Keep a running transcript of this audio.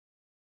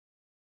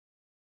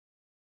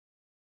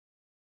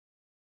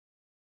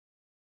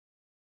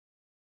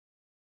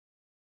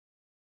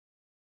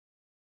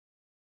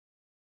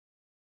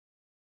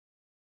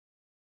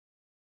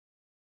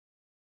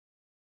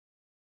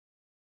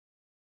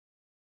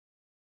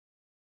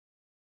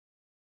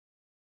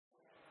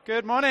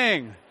Good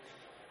morning.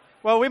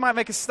 Well, we might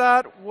make a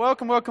start.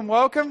 Welcome, welcome,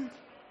 welcome.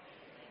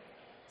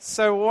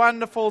 So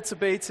wonderful to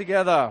be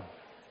together.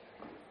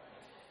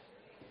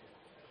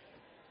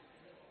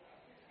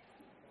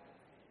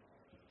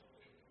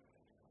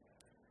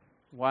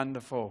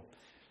 Wonderful.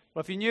 Well,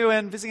 if you're new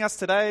and visiting us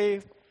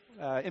today,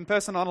 in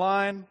person,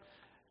 online,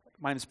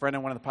 my name is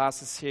Brendan, one of the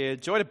pastors here.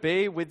 Joy to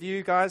be with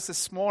you guys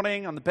this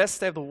morning on the best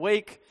day of the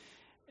week,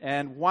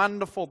 and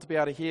wonderful to be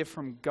able to hear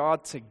from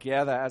God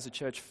together as a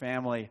church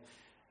family.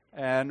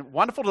 And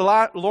wonderful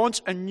to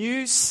launch a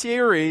new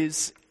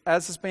series,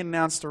 as has been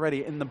announced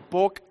already, in the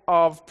book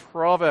of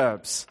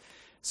Proverbs.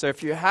 So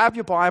if you have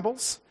your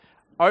Bibles,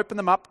 open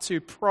them up to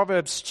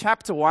Proverbs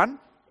chapter 1.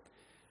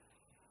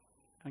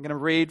 I'm going to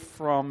read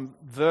from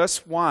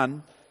verse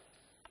 1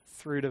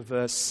 through to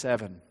verse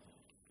 7,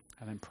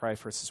 and then pray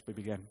for us as we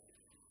begin.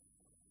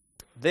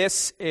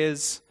 This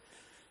is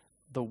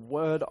the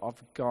word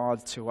of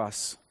God to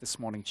us this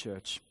morning,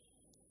 church.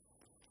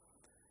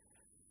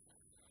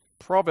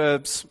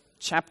 Proverbs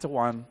chapter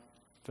 1,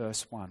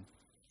 verse 1.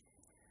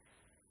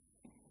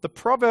 The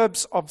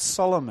Proverbs of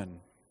Solomon,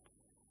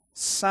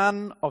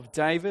 son of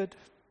David,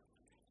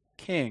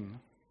 king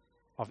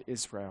of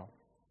Israel.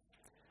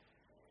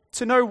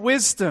 To know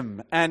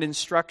wisdom and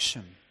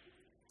instruction,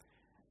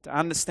 to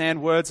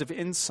understand words of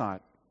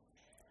insight,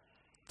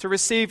 to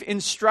receive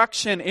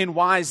instruction in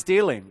wise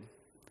dealing,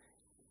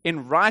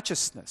 in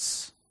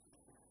righteousness,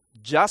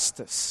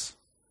 justice,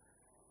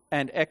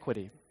 and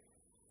equity.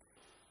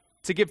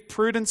 To give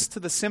prudence to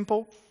the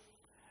simple,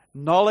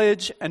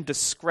 knowledge and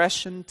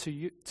discretion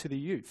to the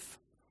youth.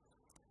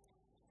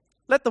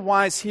 Let the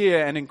wise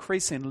hear and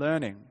increase in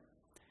learning,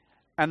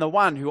 and the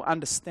one who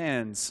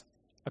understands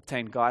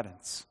obtain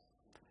guidance.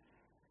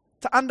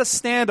 To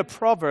understand a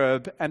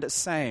proverb and a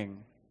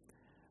saying,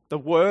 the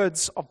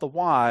words of the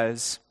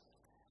wise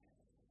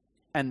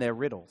and their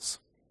riddles.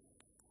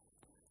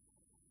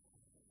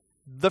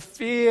 The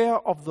fear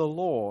of the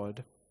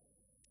Lord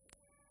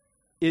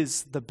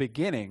is the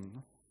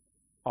beginning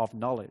of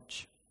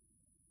knowledge.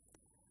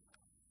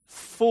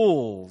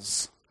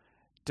 Fools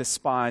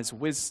despise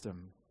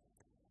wisdom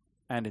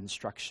and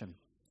instruction.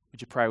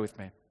 Would you pray with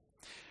me?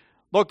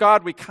 Lord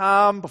God, we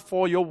come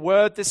before your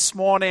word this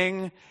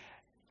morning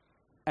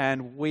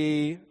and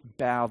we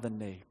bow the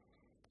knee.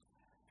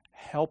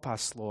 Help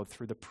us, Lord,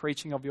 through the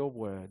preaching of your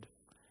word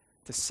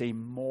to see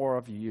more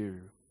of you.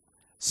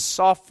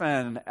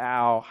 Soften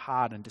our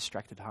hard and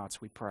distracted hearts,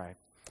 we pray.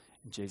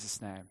 In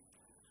Jesus' name,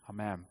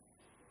 amen.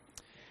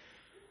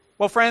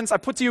 Well, friends, I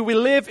put to you, we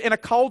live in a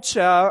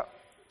culture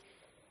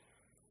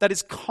that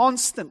is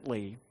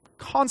constantly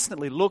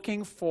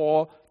looking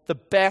for the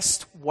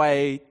best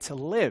way to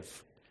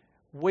live.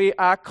 We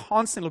are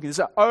constantly looking. There's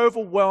an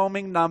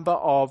overwhelming number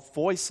of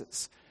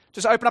voices.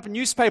 Just open up a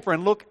newspaper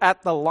and look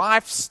at the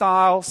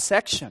lifestyle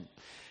section.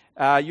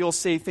 You'll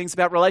see things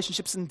about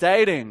relationships and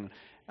dating,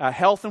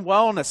 health and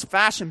wellness,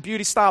 fashion,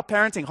 beauty, style,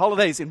 parenting,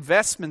 holidays,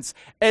 investments,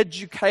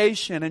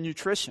 education, and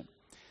nutrition.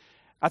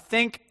 I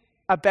think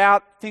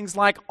about things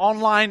like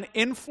online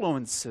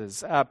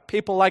influencers,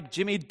 people like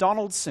Jimmy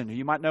Donaldson, who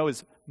you might know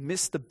as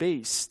Mr.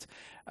 Beast,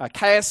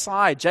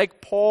 KSI,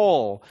 Jake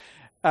Paul,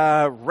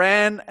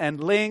 Rhett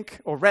and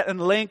Link,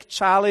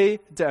 Charlie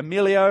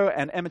D'Amelio,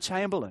 and Emma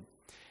Chamberlain.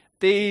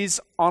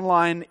 These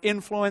online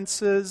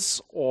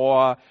influencers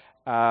or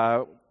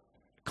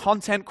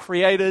content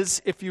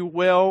creators, if you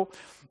will,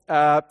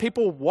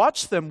 people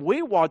watch them.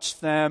 We watch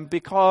them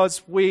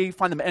because we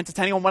find them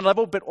entertaining on one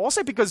level, but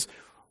also because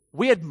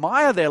we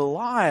admire their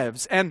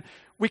lives, and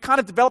we kind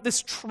of develop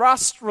this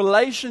trust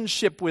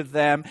relationship with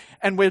them,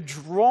 and we're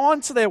drawn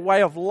to their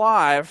way of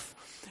life,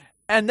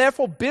 and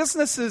therefore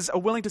businesses are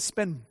willing to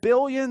spend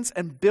billions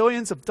and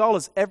billions of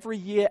dollars every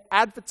year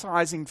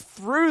advertising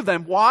through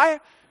them. Why?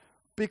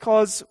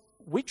 Because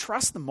we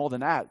trust them more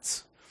than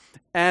ads.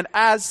 And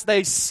as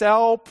they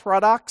sell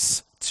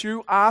products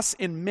to us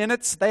in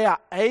minutes, they are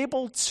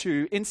able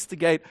to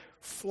instigate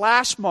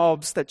flash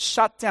mobs that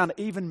shut down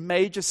even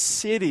major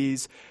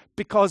cities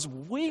because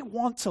we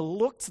want to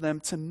look to them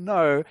to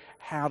know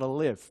how to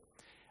live.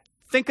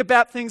 Think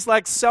about things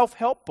like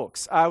self-help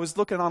books. I was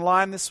looking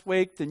online this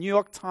week, the New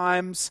York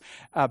Times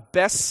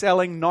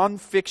best-selling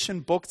non-fiction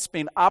book. It's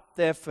been up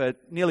there for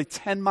nearly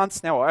 10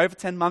 months now, or over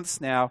 10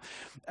 months now.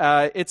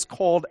 It's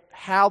called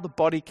How the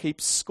Body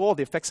Keeps Score,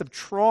 The Effects of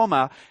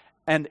Trauma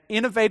and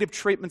Innovative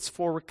Treatments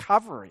for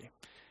Recovery.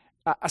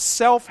 A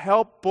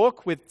self-help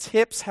book with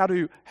tips how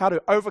to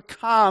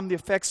overcome the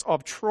effects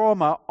of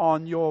trauma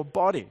on your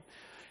body.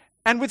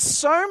 And with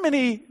so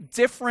many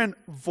different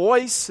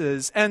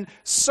voices and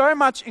so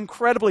much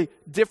incredibly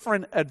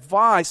different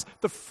advice,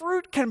 the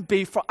fruit can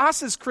be, for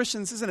us as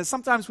Christians, isn't it?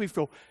 Sometimes we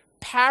feel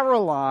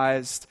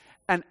paralyzed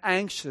and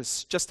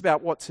anxious just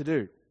about what to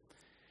do.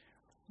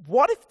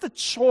 What if the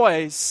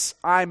choice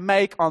I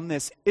make on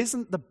this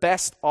isn't the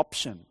best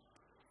option?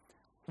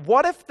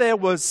 What if there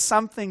was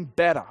something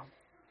better?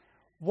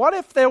 What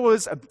if there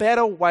was a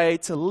better way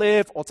to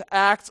live or to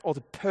act or to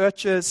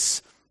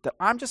purchase that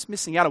I'm just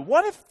missing out on?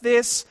 What if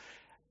this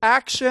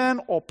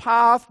action or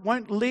path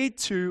won't lead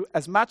to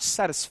as much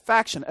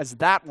satisfaction as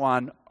that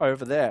one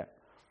over there.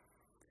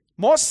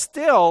 More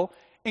still,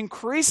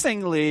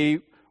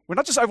 increasingly, we're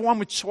not just overwhelmed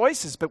with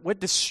choices, but we're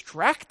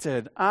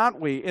distracted, aren't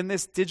we, in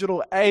this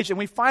digital age? And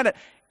we find it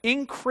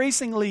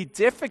increasingly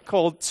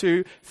difficult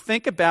to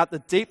think about the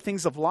deep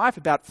things of life,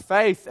 about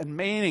faith and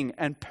meaning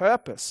and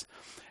purpose.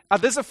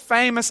 There's a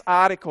famous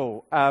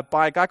article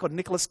by a guy called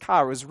Nicholas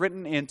Carr. It was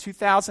written in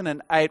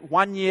 2008,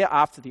 1 year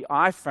after the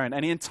iPhone,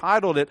 and he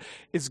entitled it,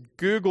 "Is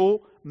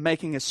Google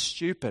Making Us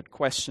Stupid?" ?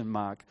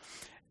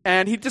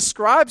 And he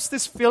describes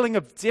this feeling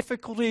of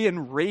difficulty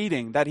in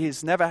reading that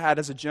he's never had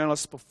as a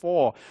journalist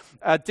before,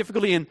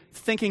 difficulty in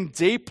thinking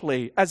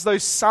deeply, as though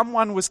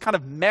someone was kind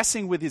of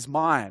messing with his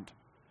mind.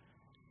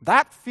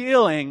 That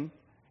feeling,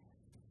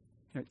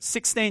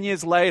 16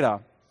 years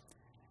later,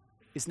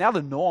 is now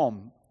the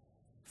norm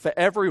for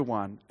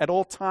everyone at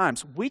all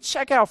times. We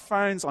check our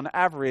phones on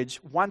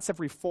average once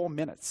every 4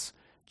 minutes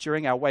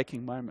during our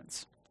waking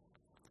moments.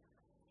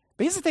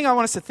 But here's the thing I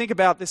want us to think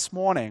about this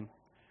morning.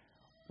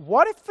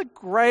 What if the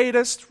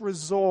greatest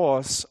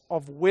resource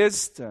of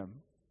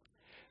wisdom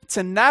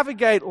to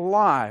navigate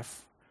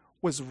life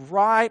was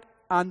right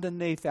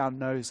underneath our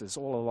noses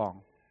all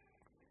along?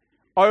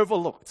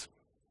 Overlooked,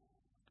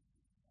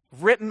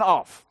 written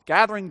off,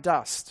 gathering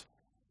dust.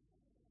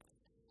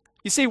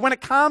 You see, when it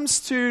comes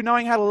to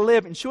knowing how to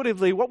live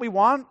intuitively, what we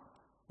want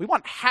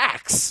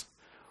hacks.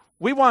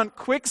 We want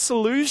quick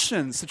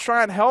solutions to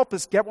try and help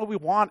us get what we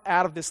want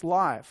out of this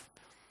life.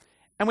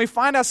 And we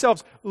find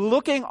ourselves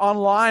looking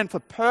online for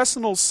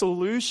personal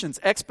solutions,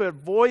 expert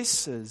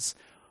voices,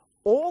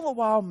 all the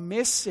while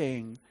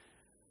missing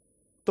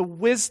the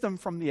wisdom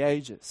from the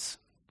ages.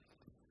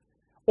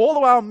 All the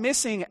while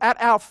missing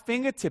at our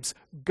fingertips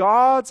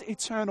God's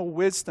eternal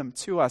wisdom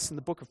to us in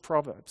the book of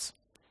Proverbs.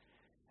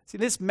 See,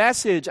 this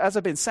message, as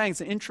I've been saying,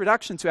 is an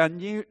introduction to our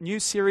new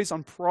series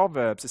on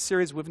Proverbs, a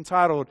series we've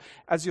entitled,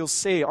 as you'll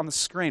see on the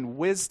screen,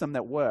 Wisdom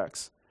That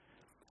Works.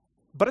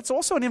 But it's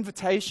also an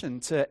invitation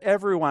to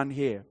everyone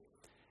here.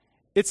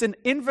 It's an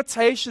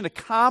invitation to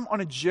come on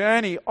a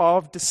journey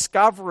of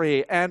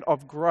discovery and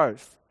of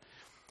growth.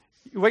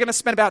 We're going to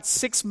spend about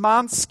 6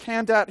 months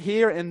camped out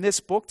here in this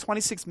book,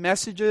 26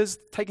 messages,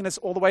 taking us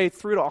all the way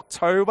through to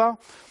October.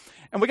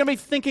 And we're going to be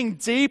thinking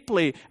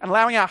deeply and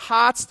allowing our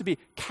hearts to be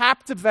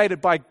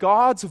captivated by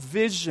God's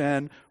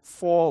vision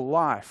for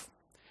life.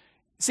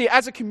 See,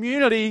 as a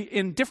community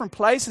in different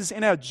places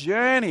in our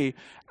journey,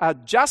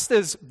 just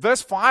as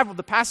verse 5 of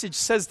the passage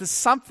says, there's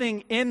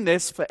something in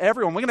this for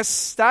everyone. We're going to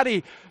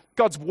study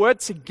God's word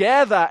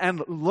together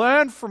and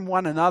learn from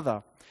one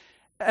another.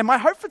 And my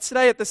hope for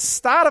today at the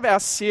start of our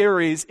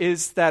series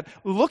is that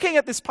looking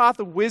at this path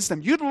of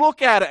wisdom, you'd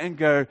look at it and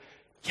go,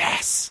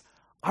 yes,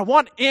 I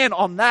want in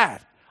on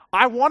that.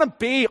 I want to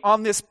be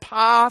on this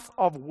path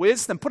of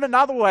wisdom. Put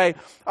another way,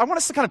 I want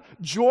us to kind of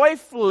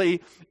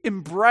joyfully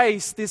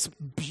embrace this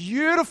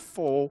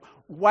beautiful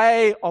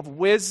way of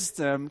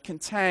wisdom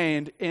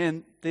contained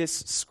in this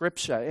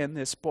scripture, in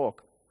this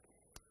book.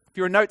 If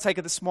you're a note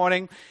taker this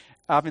morning,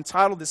 I've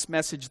entitled this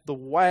message, The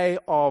Way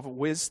of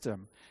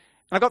Wisdom.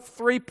 And I've got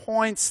 3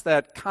 points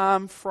that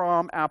come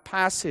from our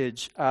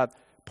passage.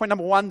 Point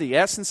number 1, the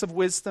essence of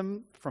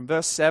wisdom from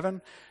verse 7.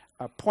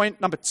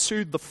 Point number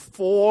 2, the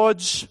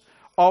forge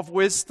of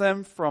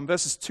wisdom from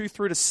verses 2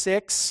 through to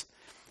 6.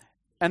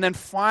 And then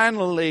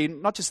finally,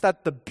 not just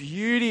that, the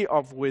beauty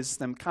of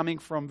wisdom coming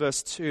from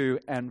verse 2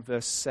 and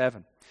verse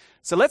 7.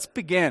 So let's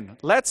begin.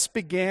 Let's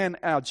begin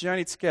our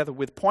journey together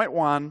with point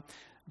 1,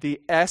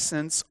 the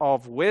essence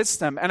of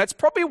wisdom. And it's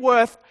probably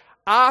worth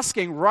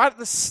asking right at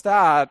the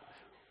start,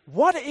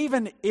 what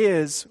even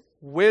is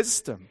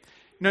wisdom?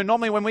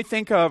 Normally when we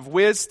think of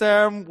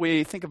wisdom,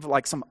 we think of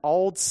like some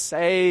old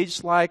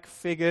sage-like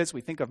figures. We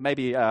think of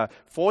maybe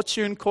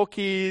fortune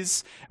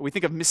cookies. We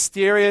think of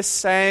mysterious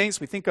sayings.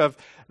 We think of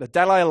the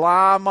Dalai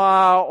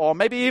Lama, or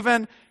maybe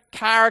even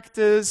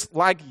characters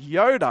like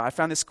Yoda. I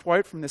found this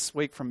quote from this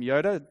week from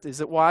Yoda. Is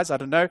it wise? I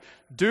don't know.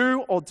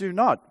 Do or do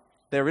not.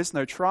 There is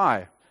no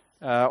try.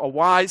 A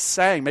wise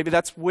saying. Maybe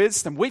that's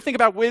wisdom. We think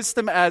about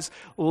wisdom as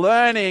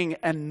learning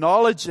and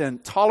knowledge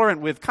and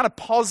tolerant with kind of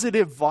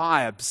positive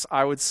vibes,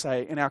 I would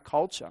say, in our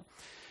culture.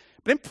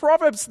 But in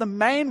Proverbs, the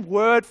main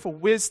word for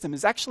wisdom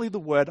is actually the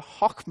word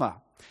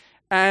chokmah.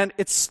 And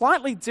it's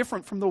slightly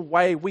different from the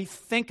way we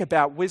think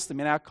about wisdom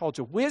in our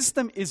culture.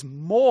 Wisdom is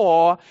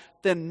more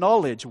than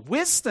knowledge.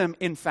 Wisdom,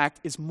 in fact,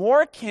 is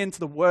more akin to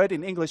the word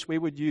in English we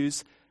would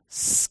use,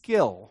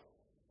 skill.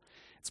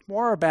 It's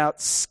more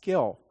about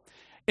skill.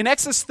 In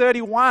Exodus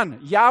 31,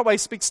 Yahweh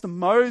speaks to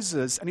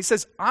Moses, and he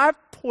says, I've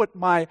put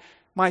my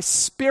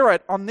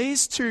spirit on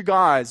these 2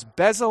 guys,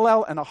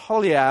 Bezalel and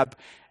Aholiab,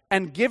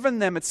 and given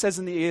them, it says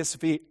in the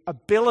ESV,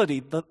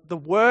 ability. The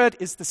word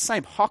is the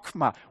same,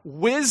 chokmah,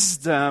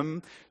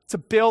 wisdom to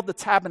build the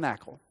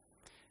tabernacle.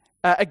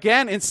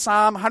 Again, in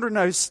Psalm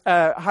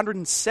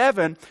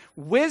 107,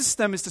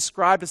 wisdom is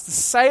described as the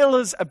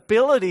sailor's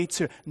ability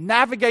to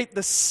navigate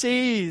the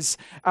seas,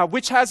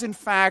 which has, in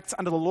fact,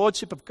 under the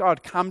lordship of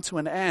God, come to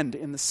an end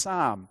in the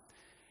psalm.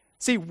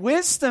 See,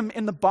 wisdom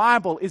in the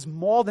Bible is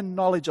more than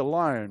knowledge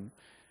alone.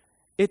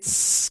 It's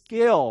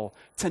skill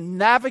to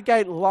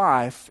navigate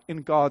life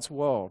in God's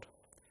world.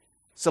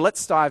 So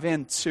let's dive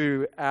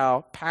into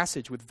our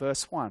passage with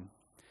verse 1.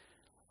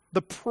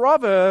 The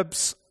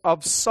Proverbs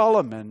of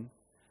Solomon,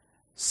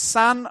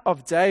 son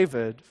of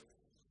David,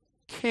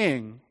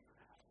 king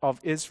of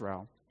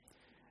Israel.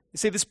 You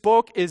see, this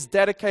book is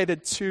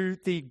dedicated to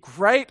the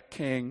great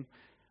king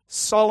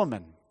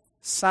Solomon,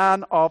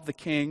 son of the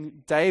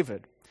king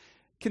David,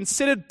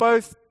 considered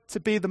both to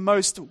be the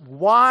most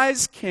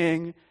wise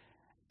king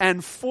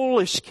and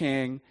foolish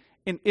king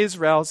in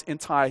Israel's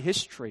entire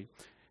history.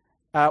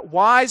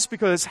 Wise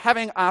because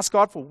having asked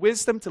God for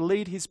wisdom to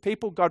lead his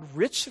people, God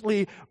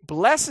richly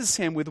blesses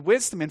him with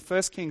wisdom in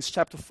 1 Kings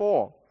chapter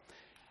 4.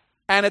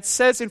 And it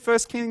says in 1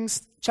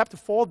 Kings chapter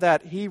 4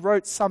 that he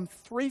wrote some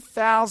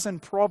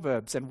 3,000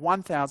 proverbs and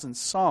 1,000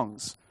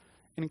 songs.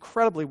 An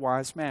incredibly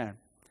wise man.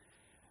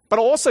 But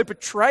also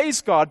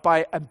betrays God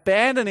by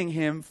abandoning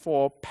him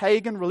for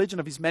pagan religion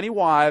of his many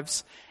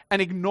wives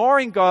and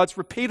ignoring God's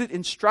repeated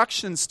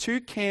instructions to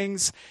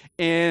kings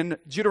in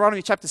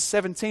Deuteronomy chapter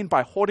 17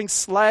 by hoarding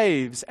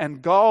slaves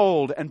and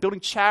gold and building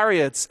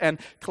chariots and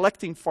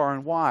collecting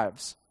foreign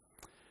wives.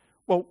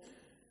 Well,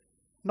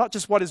 not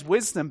just what is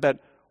wisdom, but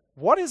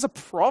what is a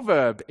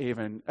proverb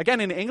even? Again,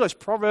 in English,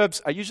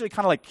 proverbs are usually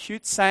kind of like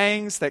cute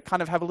sayings that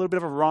kind of have a little bit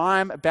of a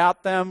rhyme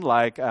about them,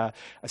 like a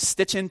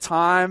stitch in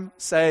time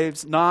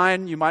saves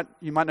 9. You might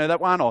know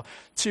that one. Or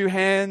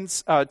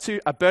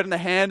a bird in the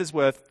hand is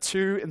worth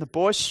 2 in the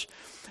bush.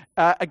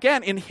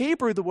 Again, in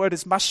Hebrew, the word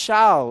is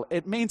mashal.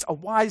 It means a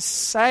wise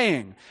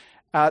saying.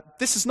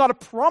 This is not a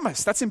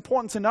promise. That's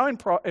important to know in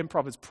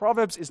Proverbs.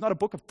 Proverbs is not a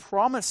book of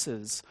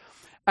promises,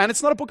 and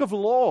it's not a book of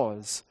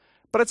laws.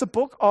 But it's a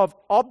book of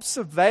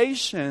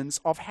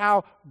observations of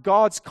how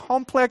God's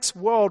complex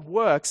world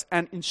works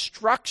and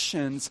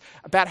instructions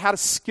about how to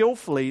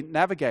skillfully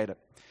navigate it.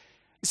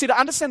 You see, to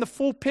understand the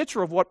full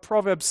picture of what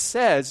Proverbs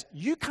says,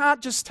 you can't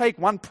just take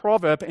one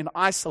proverb in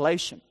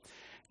isolation.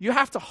 You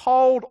have to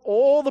hold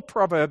all the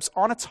proverbs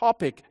on a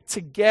topic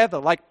together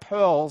like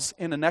pearls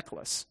in a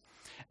necklace.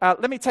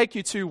 Let me take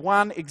you to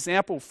one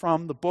example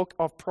from the book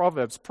of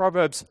Proverbs.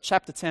 Proverbs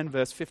chapter 10,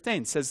 verse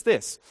 15 says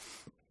this.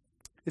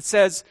 It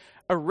says,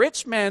 "A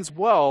rich man's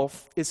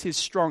wealth is his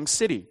strong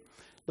city.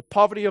 The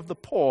poverty of the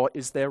poor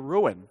is their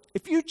ruin."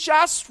 If you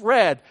just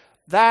read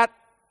that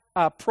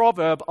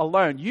proverb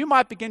alone, you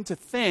might begin to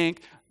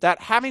think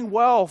that having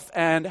wealth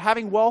and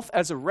having wealth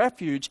as a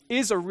refuge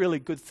is a really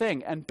good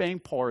thing, and being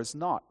poor is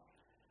not.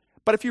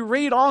 But if you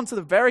read on to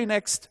the very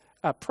next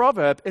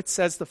proverb, it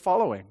says the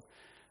following: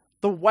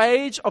 "The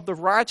wage of the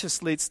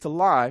righteous leads to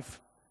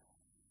life,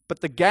 but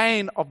the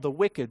gain of the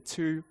wicked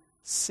to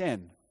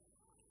sin."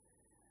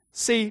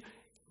 See,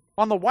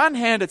 on the one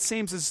hand, it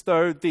seems as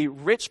though the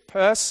rich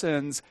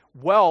person's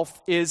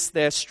wealth is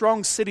their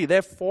strong city,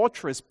 their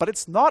fortress, but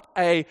it's not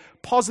a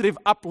positive,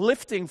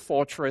 uplifting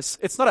fortress.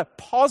 It's not a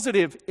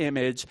positive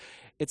image.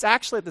 It's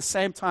actually at the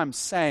same time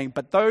saying,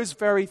 but those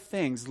very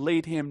things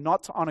lead him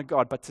not to honor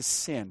God, but to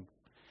sin.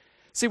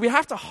 See, we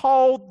have to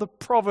hold the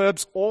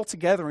Proverbs all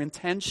together in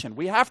tension.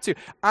 We have to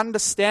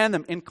understand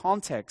them in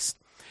context.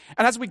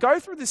 And as we go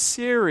through this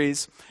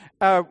series,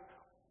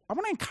 I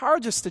want to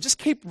encourage us to just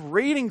keep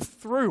reading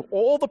through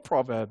all the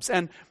Proverbs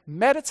and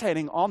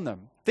meditating on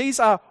them. These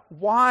are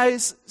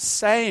wise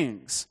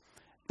sayings.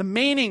 The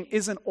meaning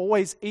isn't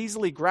always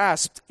easily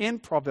grasped in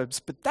Proverbs,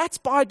 but that's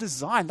by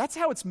design. That's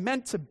how it's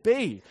meant to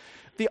be.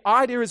 The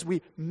idea is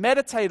we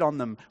meditate on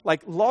them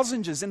like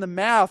lozenges in the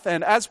mouth,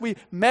 and as we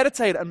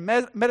meditate and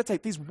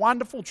meditate, these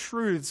wonderful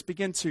truths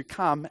begin to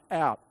come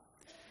out.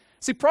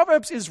 See,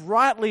 Proverbs is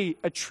rightly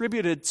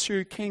attributed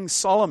to King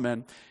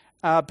Solomon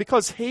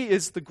because he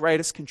is the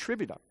greatest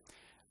contributor.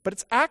 But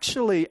it's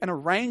actually an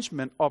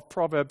arrangement of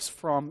Proverbs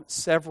from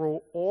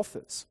several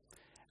authors.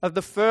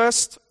 The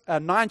first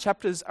 9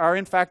 chapters are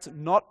in fact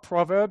not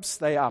Proverbs,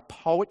 they are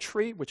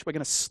poetry, which we're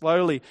going to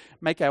slowly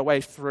make our way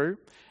through,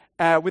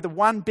 with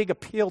one big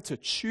appeal to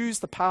choose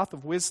the path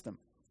of wisdom.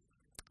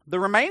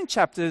 The remaining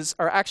chapters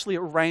are actually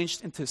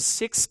arranged into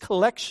 6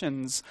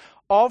 collections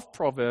of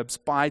Proverbs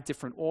by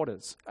different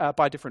authors.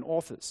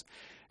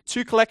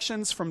 2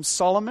 collections from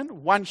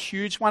Solomon, one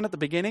huge one at the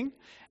beginning,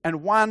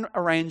 and one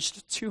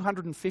arranged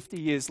 250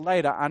 years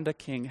later under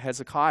King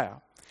Hezekiah.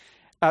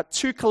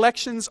 2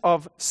 collections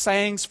of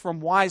sayings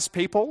from wise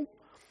people,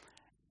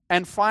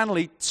 and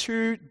finally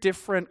 2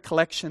 different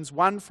collections,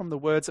 one from the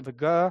words of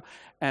Agur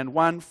and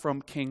one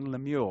from King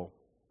Lemuel.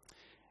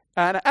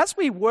 And as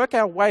we work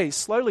our way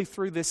slowly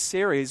through this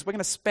series, we're going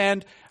to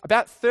spend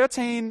about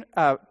 13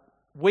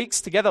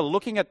 weeks together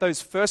looking at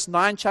those first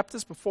 9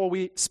 chapters before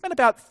we spend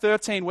about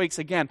 13 weeks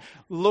again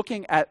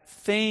looking at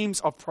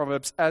themes of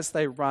Proverbs as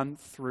they run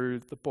through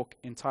the book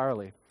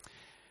entirely.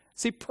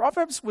 See,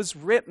 Proverbs was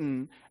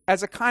written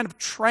as a kind of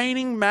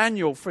training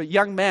manual for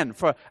young men,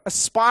 for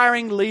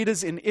aspiring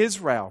leaders in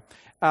Israel,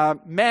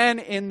 men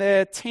in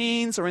their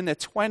teens or in their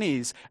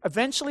 20s,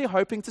 eventually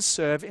hoping to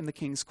serve in the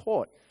king's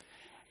court.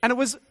 And it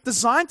was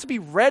designed to be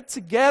read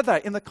together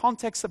in the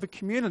context of a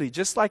community,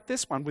 just like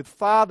this one, with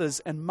fathers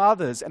and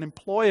mothers and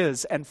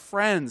employers and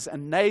friends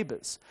and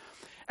neighbors.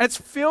 And it's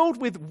filled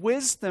with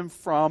wisdom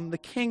from the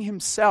king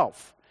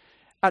himself.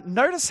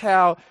 Notice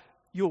how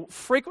you'll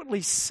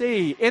frequently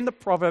see in the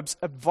Proverbs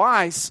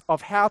advice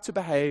of how to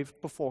behave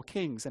before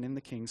kings and in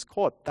the king's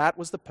court. That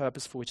was the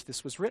purpose for which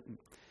this was written.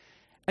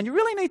 And you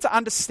really need to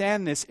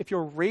understand this if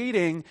you're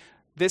reading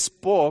this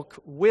book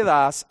with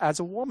us as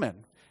a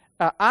woman.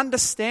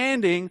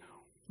 Understanding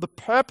the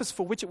purpose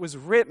for which it was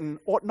written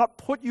ought not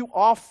put you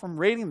off from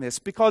reading this,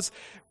 because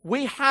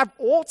we have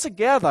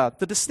altogether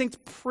the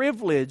distinct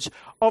privilege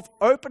of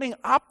opening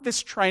up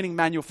this training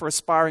manual for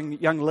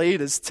aspiring young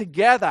leaders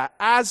together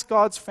as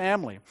God's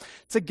family,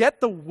 to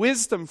get the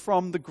wisdom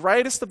from the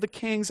greatest of the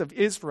kings of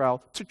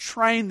Israel to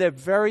train their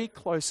very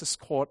closest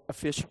court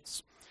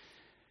officials.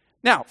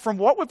 Now, from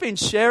what we've been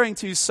sharing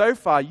to you so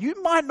far,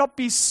 you might not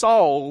be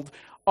sold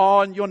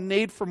on your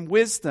need for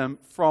wisdom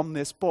from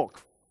this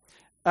book.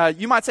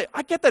 You might say,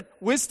 I get that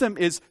wisdom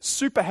is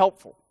super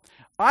helpful.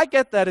 I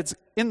get that it's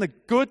in the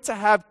good to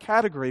have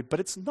category, but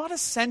it's not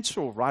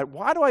essential, right?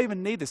 Why do I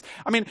even need this?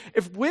 I mean,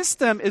 if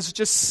wisdom is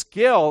just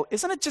skill,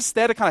 isn't it just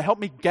there to kind of help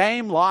me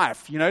game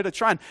life, to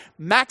try and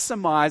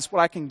maximize what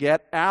I can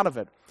get out of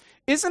it?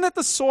 Isn't it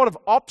the sort of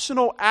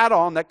optional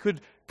add-on that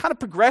could kind of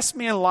progress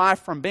me in life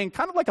from being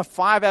kind of like a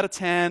 5 out of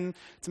 10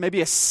 to maybe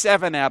a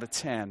 7 out of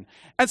 10?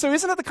 And so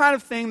isn't it the kind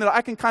of thing that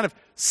I can kind of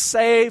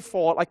save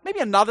for like maybe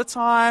another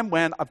time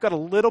when I've got a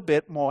little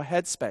bit more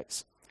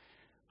headspace?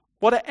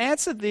 Well, to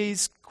answer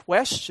these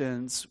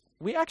questions,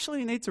 we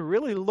actually need to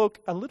really look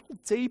a little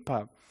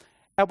deeper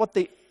at what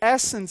the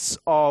essence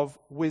of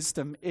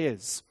wisdom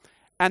is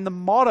and the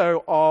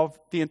motto of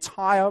the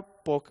entire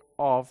book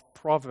of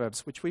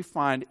Proverbs, which we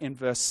find in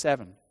verse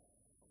 7.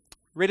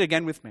 Read it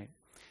again with me.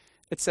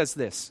 It says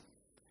this: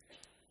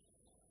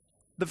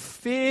 "The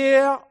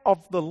fear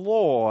of the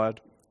Lord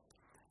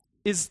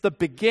is the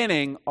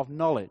beginning of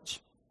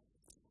knowledge.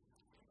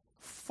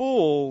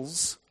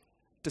 Fools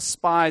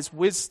despise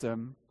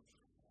wisdom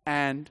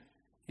and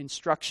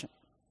instruction."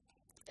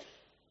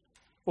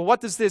 Well, what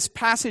does this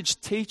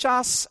passage teach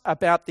us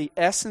about the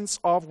essence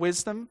of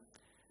wisdom?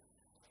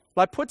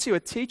 Well, I put to you,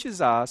 it teaches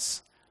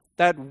us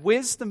that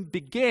wisdom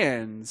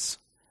begins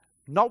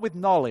not with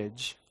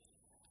knowledge,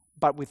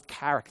 but with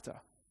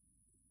character.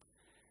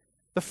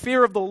 The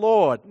fear of the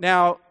Lord.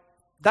 Now,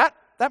 that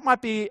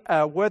might be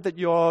a word that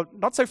you're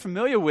not so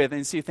familiar with,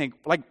 and so you think,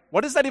 like,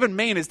 what does that even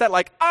mean? Is that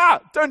like,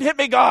 don't hit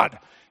me, God?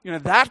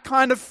 That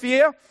kind of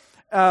fear?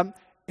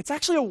 It's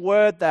actually a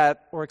word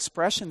or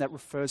expression that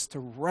refers to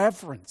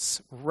reverence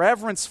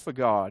for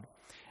God.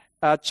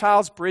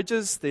 Charles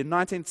Bridges, the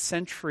 19th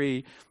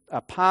century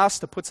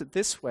pastor, puts it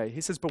this way.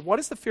 He says, "But what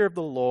is the fear of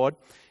the Lord?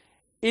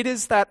 It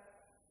is that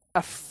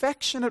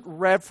affectionate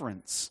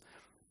reverence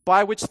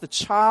by which the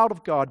child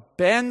of God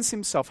bends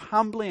himself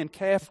humbly and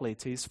carefully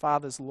to his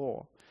Father's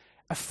law."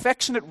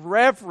 Affectionate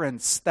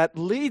reverence that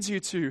leads you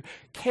to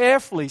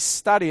carefully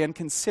study and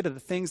consider the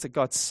things that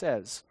God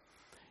says.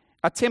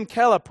 Tim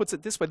Keller puts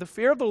it this way: "The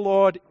fear of the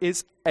Lord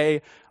is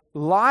a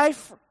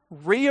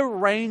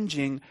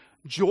life-rearranging,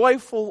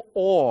 joyful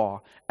awe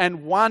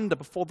and wonder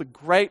before the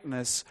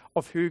greatness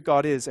of who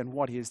God is and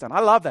what He has done." I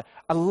love that.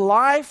 A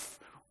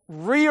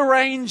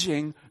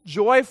life-rearranging,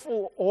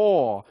 joyful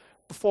awe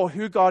before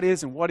who God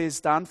is and what He has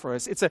done for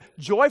us. It's a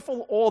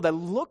joyful awe that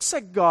looks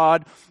at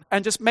God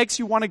and just makes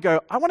you want to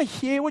go, I want to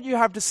hear what you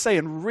have to say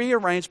and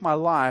rearrange my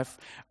life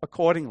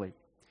accordingly.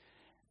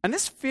 And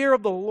this fear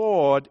of the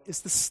Lord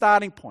is the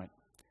starting point.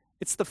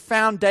 It's the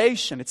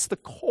foundation. It's the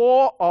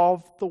core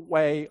of the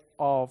way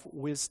of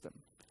wisdom.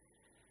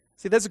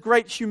 See, there's a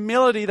great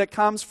humility that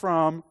comes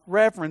from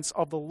reverence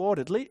of the Lord.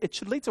 It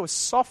should lead to a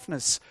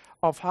softness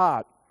of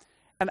heart,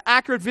 an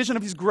accurate vision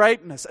of His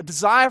greatness, a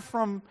desire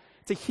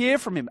to hear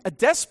from Him, a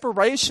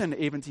desperation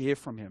even to hear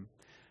from Him.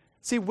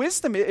 See,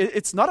 wisdom,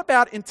 it's not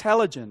about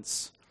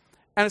intelligence,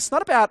 and it's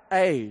not about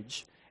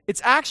age.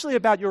 It's actually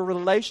about your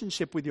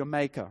relationship with your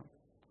Maker.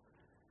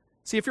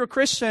 See, if you're a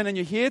Christian and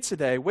you're here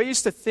today, we're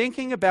used to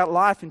thinking about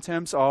life in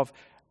terms of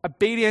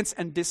obedience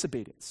and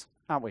disobedience,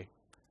 aren't we?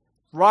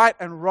 Right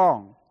and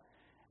wrong.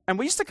 And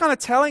we used to kind of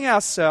telling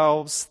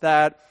ourselves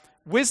that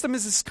wisdom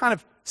is this kind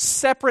of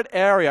separate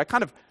area,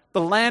 kind of the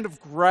land of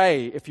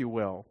gray, if you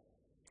will.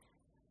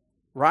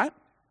 Right?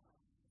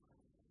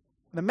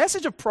 The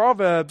message of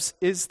Proverbs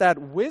is that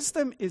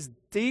wisdom is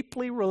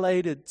deeply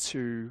related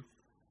to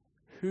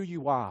who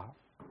you are.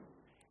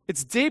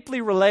 It's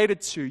deeply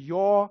related to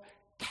your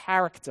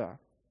character.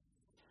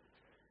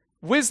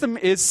 Wisdom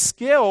is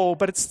skill,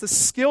 but it's the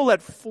skill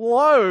that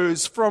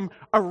flows from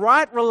a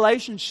right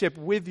relationship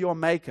with your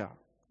Maker,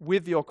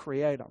 with your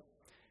Creator.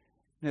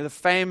 The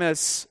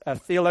famous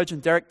theologian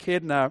Derek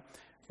Kidner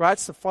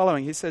writes the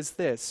following. He says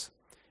this: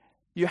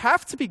 "You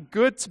have to be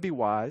good to be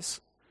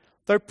wise,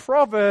 though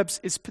Proverbs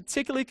is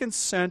particularly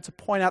concerned to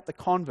point out the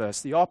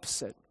converse, the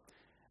opposite,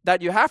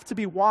 that you have to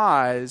be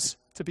wise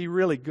to be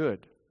really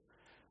good.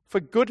 For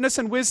goodness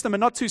and wisdom are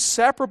not two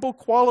separable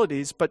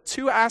qualities, but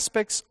two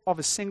aspects of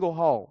a single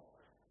whole.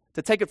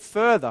 To take it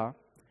further,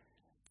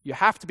 you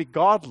have to be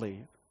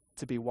godly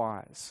to be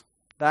wise.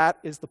 That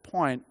is the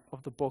point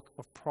of the book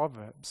of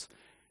Proverbs.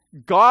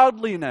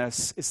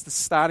 Godliness is the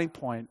starting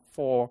point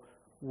for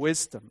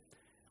wisdom.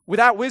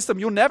 Without wisdom,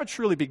 you'll never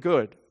truly be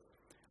good.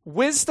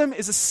 Wisdom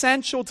is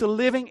essential to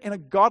living in a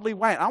godly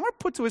way. And I want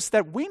to put to us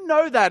that we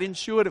know that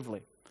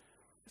intuitively.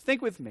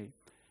 Think with me.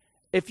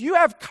 If you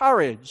have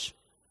courage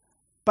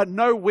but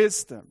no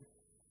wisdom,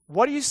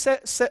 what are you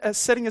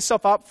setting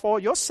yourself up for?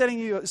 You're setting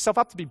yourself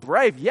up to be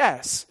brave,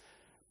 yes,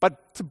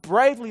 but to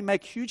bravely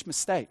make huge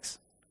mistakes.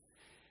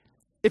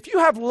 If you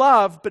have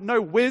love but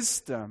no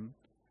wisdom,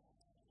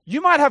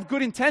 you might have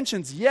good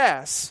intentions,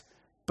 yes,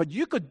 but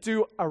you could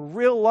do a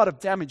real lot of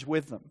damage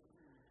with them.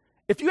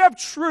 If you have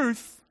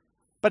truth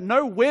but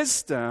no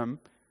wisdom,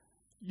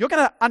 you're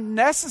going to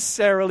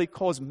unnecessarily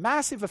cause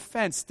massive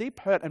offense, deep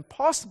hurt, and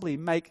possibly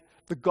make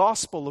the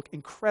gospel look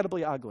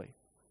incredibly ugly.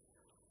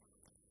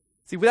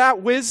 See,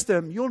 without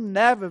wisdom, you'll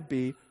never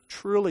be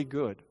truly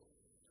good.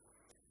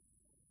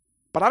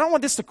 But I don't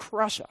want this to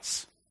crush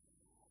us.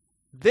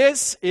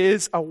 This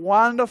is a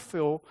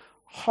wonderful,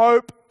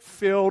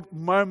 hope-filled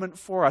moment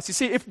for us. You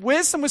see, if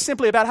wisdom was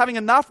simply about having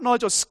enough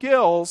knowledge or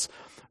skills,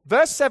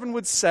 verse 7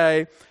 would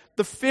say,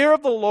 the fear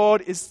of the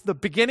Lord is the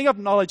beginning of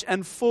knowledge,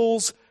 and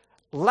fools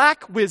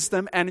lack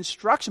wisdom and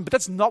instruction. But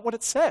that's not what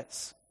it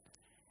says.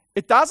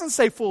 It doesn't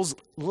say fools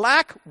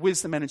lack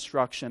wisdom and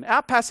instruction.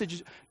 Our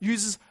passage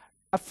uses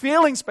a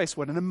feelings-based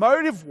word, an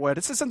emotive word.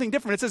 It says something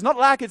different. It says not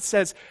lack, it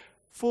says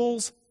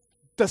fools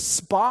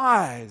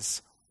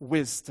despise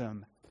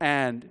wisdom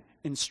and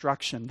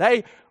instruction.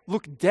 They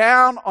look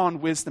down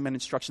on wisdom and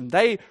instruction.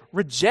 They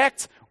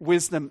reject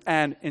wisdom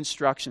and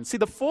instruction. See,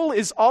 the fool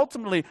is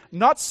ultimately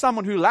not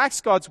someone who lacks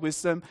God's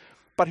wisdom,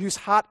 but whose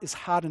heart is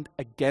hardened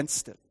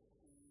against it.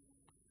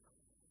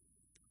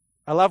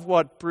 I love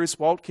what Bruce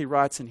Waltke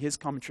writes in his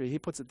commentary. He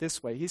puts it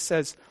this way. He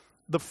says,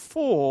 the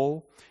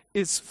fool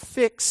is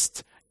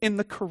fixed in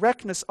the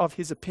correctness of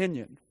his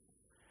opinion,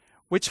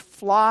 which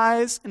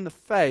flies in the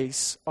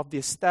face of the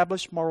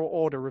established moral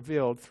order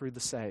revealed through the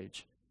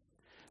sage.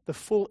 The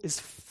fool is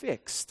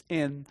fixed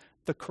in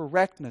the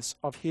correctness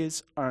of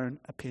his own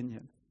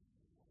opinion.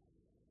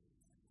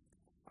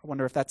 I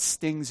wonder if that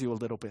stings you a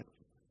little bit.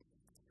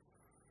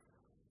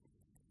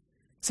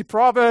 See,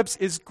 Proverbs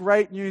is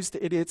great news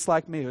to idiots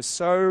like me who are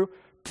so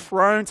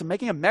prone to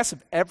making a mess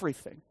of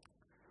everything.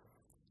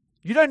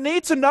 You don't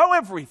need to know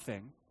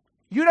everything.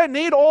 You don't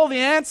need all the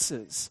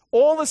answers,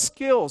 all the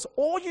skills.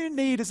 All you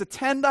need is a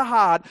tender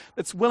heart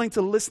that's willing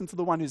to listen to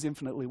the one who's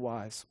infinitely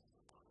wise.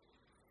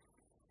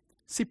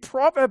 See,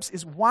 Proverbs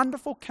is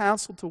wonderful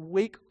counsel to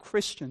weak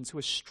Christians who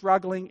are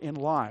struggling in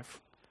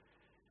life.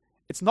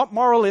 It's not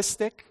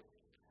moralistic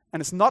and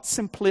it's not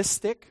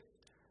simplistic,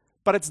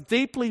 but it's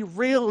deeply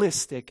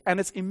realistic and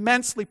it's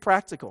immensely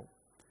practical.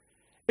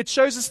 It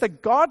shows us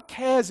that God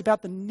cares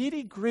about the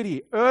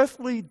nitty-gritty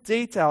earthly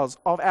details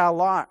of our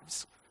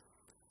lives,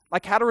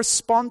 like how to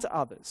respond to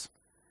others,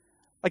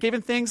 like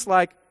even things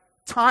like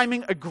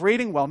timing a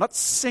greeting well, not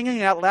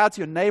singing out loud to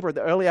your neighbor at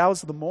the early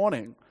hours of the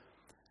morning,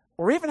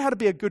 or even how to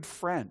be a good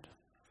friend.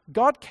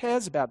 God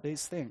cares about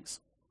these things.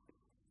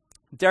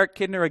 Derek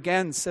Kidner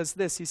again says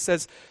this. He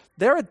says,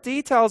 there are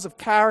details of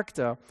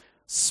character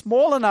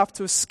small enough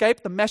to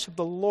escape the mesh of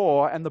the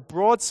law and the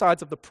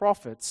broadsides of the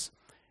prophets,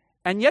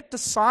 and yet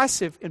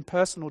decisive in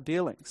personal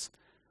dealings.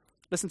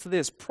 Listen to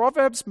this.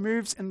 Proverbs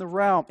moves in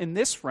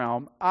this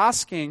realm,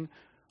 asking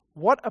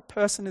what a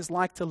person is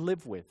like to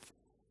live with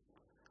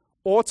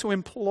or to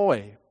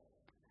employ,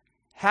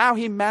 how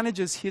he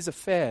manages his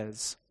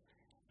affairs,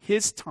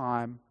 his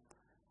time,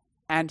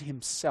 and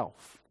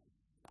himself.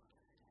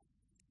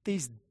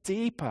 These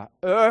deeper,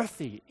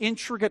 earthy,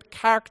 intricate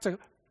character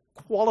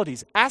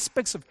qualities,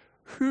 aspects of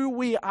who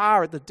we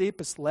are at the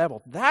deepest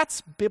level,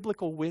 that's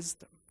biblical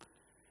wisdom.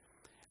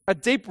 A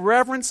deep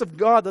reverence of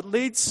God that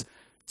leads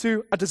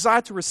to a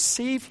desire to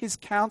receive his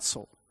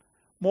counsel,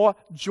 more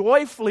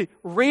joyfully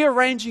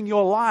rearranging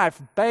your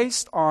life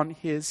based on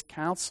his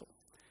counsel.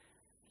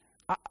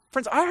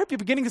 Friends, I hope you're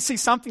beginning to see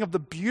something of the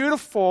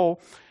beautiful,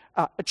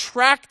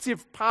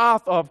 attractive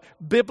path of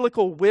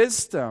biblical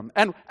wisdom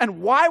and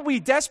why we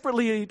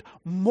desperately need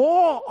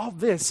more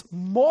of this,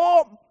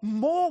 more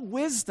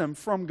wisdom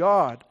from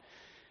God.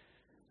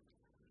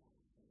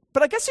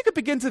 But I guess you could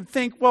begin to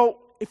think, well,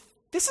 if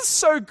this is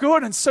so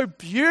good and so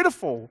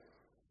beautiful,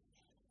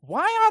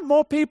 why aren't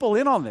more people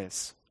in on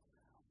this?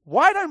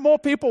 Why don't more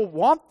people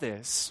want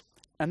this?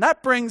 And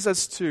that brings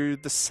us to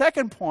the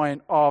second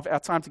point of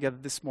our time together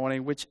this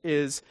morning, which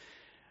is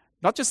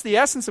not just the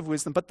essence of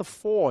wisdom, but the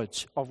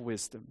forge of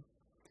wisdom.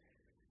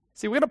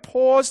 See, we're going to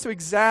pause to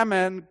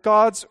examine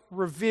God's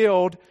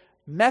revealed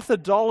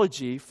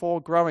methodology for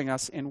growing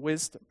us in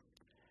wisdom.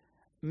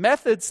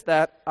 Methods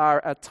that are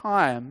at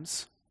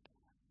times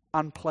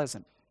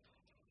unpleasant.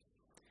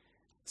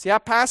 See, our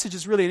passage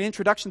is really an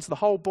introduction to the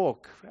whole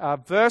book.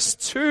 Verse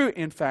 2,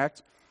 in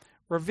fact,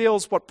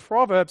 reveals what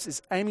Proverbs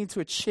is aiming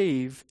to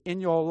achieve in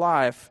your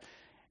life.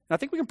 And I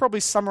think we can probably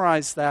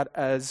summarize that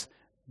as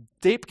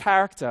deep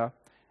character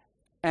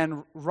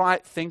and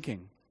right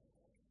thinking.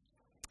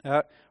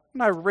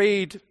 When I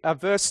read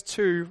verse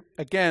 2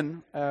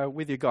 again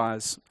with you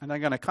guys, and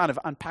I'm going to kind of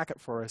unpack it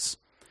for us.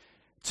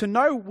 To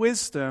know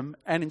wisdom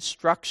and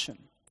instruction,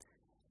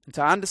 and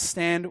to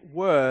understand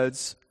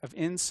words of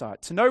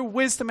insight. To know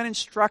wisdom and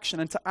instruction,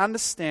 and to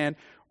understand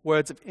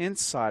words of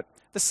insight.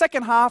 The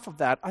second half of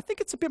that, I think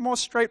it's a bit more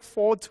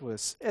straightforward to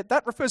us.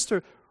 That refers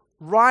to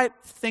right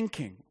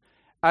thinking.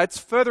 It's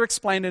further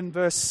explained in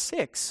verse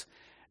 6,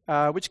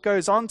 which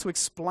goes on to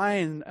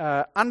explain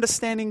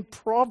understanding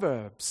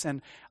Proverbs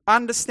and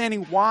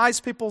understanding wise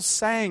people's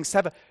sayings, to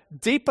have a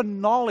deeper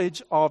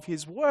knowledge of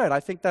His Word.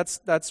 I think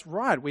that's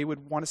right. We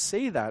would want to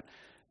see that.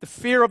 The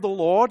fear of the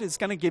Lord is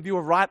going to give you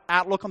a right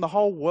outlook on the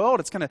whole world.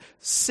 It's going to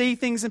see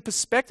things in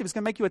perspective. It's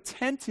going to make you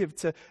attentive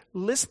to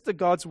listen to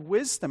God's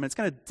wisdom. It's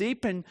going to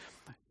deepen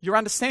your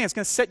understanding. It's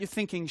going to set your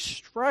thinking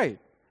straight.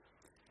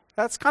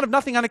 That's kind of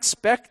nothing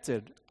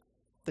unexpected.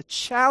 The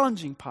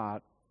challenging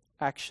part,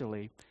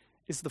 actually,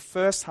 is the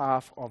first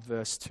half of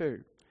verse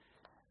 2.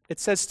 It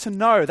says to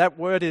know. That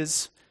word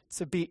is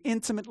to be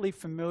intimately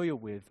familiar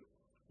with.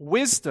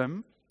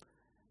 Wisdom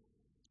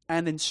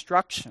and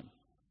instruction.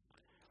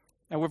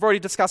 And we've already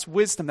discussed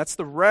wisdom. That's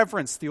the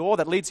reverence, the awe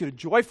that leads you to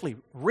joyfully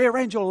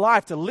rearrange your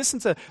life, to listen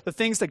to the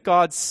things that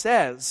God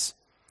says.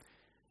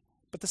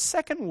 But the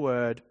second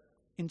word,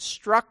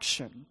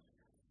 instruction,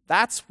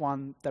 that's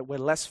one that we're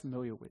less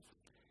familiar with.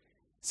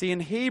 See, in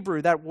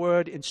Hebrew, that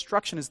word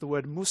instruction is the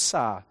word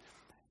musar.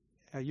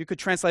 You could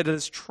translate it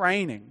as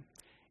training.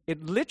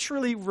 It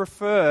literally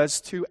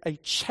refers to a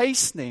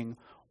chastening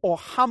or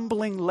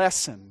humbling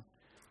lesson,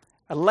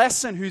 a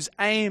lesson whose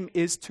aim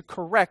is to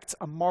correct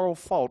a moral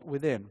fault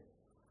within.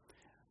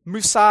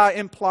 Musar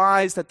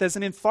implies that there's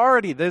an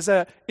authority, there's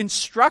an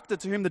instructor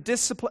to whom the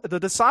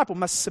disciple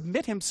must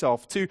submit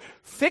himself to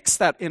fix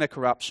that inner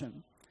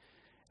corruption.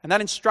 And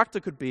that instructor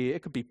could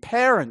be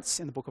parents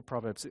in the book of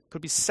Proverbs. It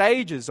could be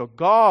sages or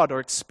God or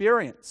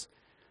experience.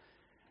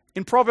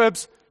 In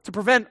Proverbs, to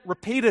prevent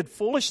repeated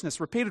foolishness,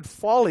 repeated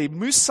folly,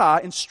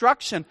 musar,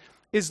 instruction,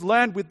 is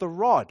learned with the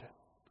rod.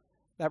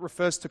 That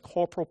refers to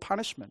corporal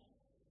punishment.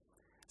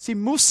 See,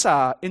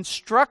 musar,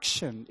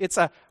 instruction, it's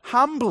a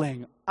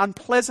humbling,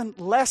 unpleasant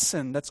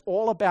lesson that's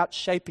all about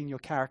shaping your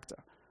character.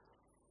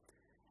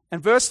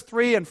 And verse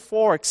 3 and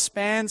 4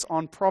 expands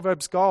on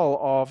Proverbs' goal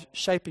of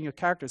shaping your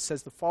character. It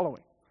says the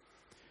following: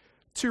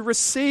 to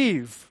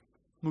receive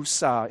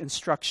musar,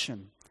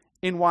 instruction,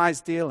 in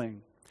wise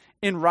dealing,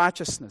 in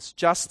righteousness,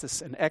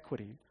 justice, and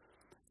equity,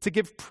 to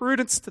give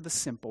prudence to the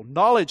simple,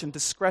 knowledge and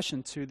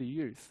discretion to the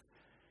youth,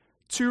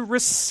 to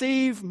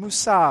receive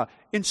musar,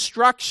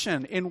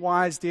 instruction in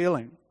wise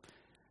dealing.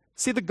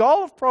 See, the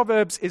goal of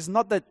Proverbs is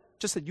not that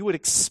just that you would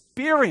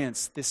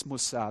experience this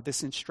musar,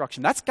 this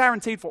instruction. That's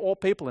guaranteed for all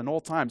people in all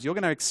times. You're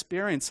going to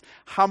experience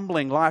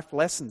humbling life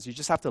lessons. You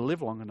just have to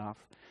live long enough.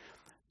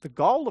 The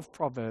goal of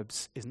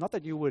Proverbs is not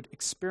that you would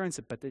experience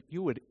it, but that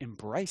you would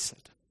embrace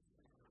it.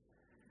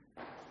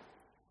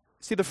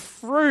 See, the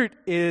fruit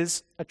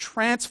is a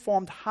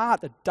transformed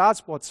heart that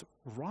does what's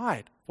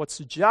right, what's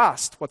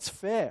just, what's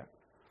fair.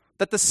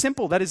 That the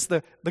simple, that is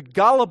the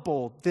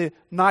gullible, the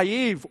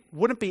naive,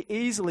 wouldn't be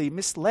easily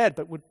misled,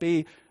 but would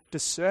be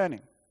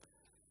discerning.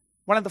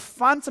 One of the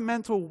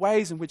fundamental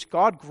ways in which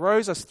God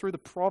grows us through the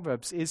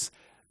Proverbs is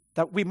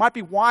that we might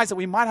be wise, that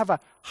we might have a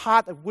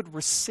heart that would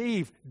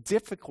receive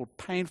difficult,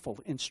 painful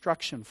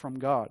instruction from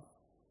God.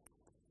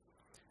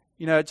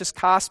 You know, it just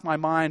cast my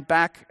mind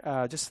back,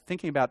 just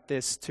thinking about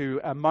this,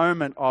 to a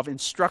moment of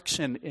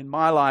instruction in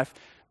my life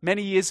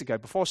many years ago,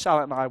 before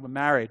Charlotte and I were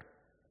married.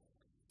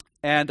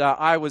 And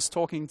I was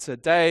talking to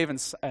Dave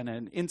and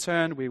an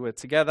intern. We were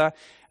together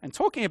and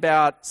talking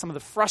about some of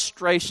the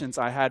frustrations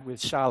I had with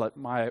Charlotte,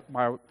 my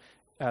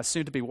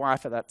soon-to-be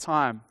wife at that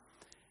time.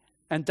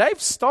 And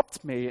Dave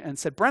stopped me and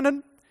said,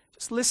 "Brendan,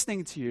 just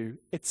listening to you,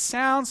 it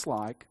sounds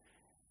like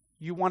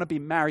you want to be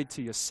married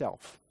to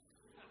yourself."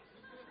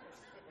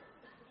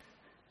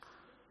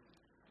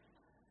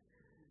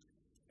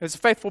 As a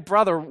faithful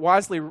brother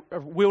wisely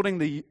wielding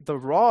the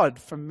rod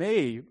for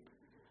me,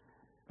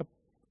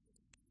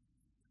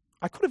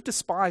 I could have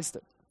despised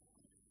it.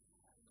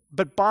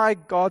 But by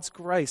God's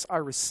grace, I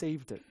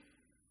received it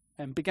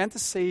and began to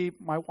see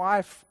my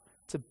wife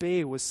to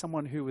be was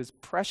someone who was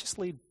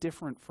preciously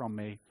different from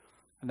me.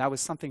 And that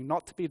was something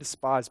not to be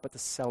despised, but to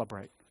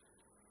celebrate.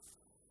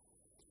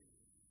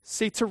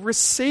 See, to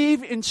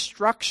receive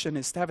instruction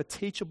is to have a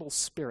teachable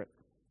spirit.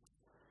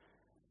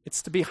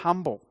 It's to be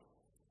humble.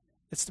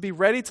 It's to be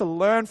ready to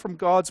learn from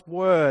God's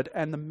word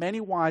and the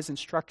many wise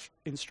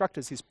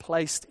instructors He's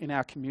placed in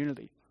our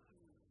community.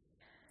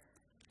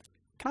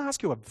 Can I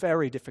ask you a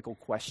very difficult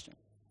question?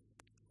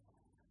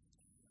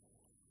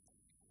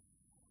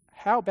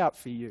 How about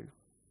for you?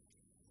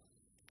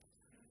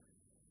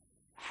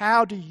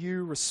 How do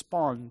you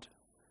respond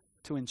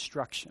to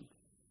instruction?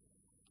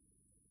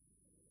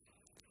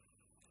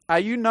 Are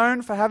you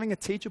known for having a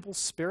teachable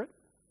spirit?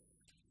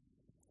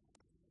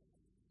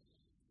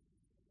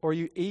 Or are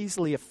you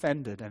easily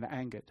offended and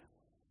angered?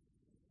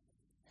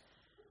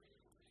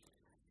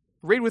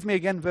 Read with me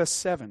again verse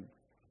 7.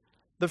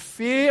 The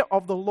fear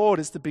of the Lord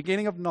is the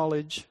beginning of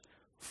knowledge.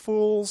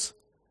 Fools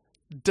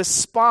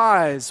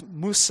despise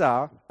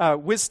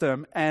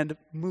wisdom, and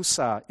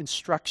Musa,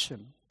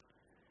 instruction.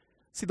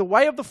 See, the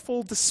way of the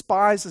fool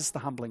despises the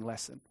humbling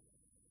lesson.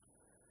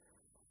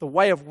 The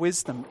way of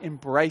wisdom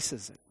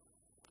embraces it.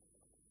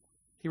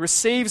 He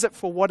receives it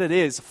for what it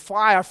is,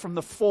 fire from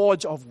the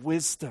forge of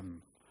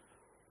wisdom.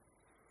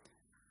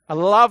 A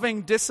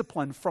loving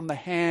discipline from the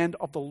hand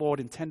of the Lord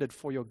intended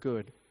for your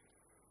good.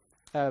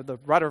 The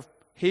writer of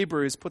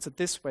Hebrews puts it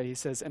this way. He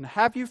says, "And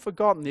have you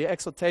forgotten the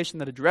exhortation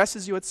that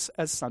addresses you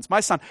as sons? My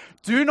son,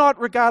 do not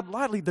regard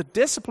lightly the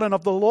discipline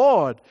of the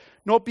Lord,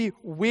 nor be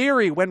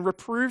weary when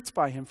reproved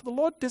by him. For the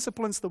Lord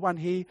disciplines the one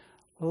he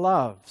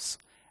loves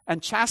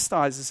and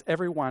chastises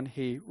everyone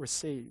he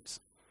receives."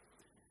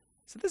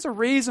 So there's a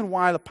reason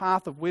why the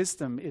path of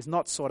wisdom is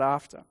not sought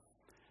after.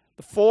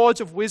 The forge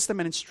of wisdom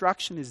and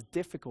instruction is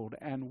difficult,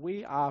 and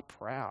we are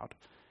proud.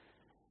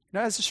 You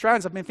know, as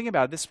Australians, I've been thinking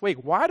about it this week.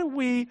 Why do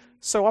we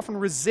so often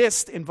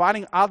resist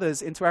inviting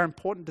others into our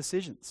important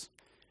decisions?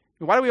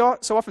 Why do we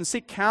so often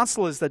seek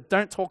counselors that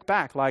don't talk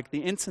back, like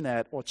the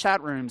internet or chat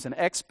rooms and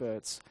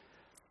experts?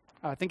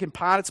 I think in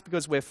part it's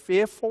because we're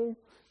fearful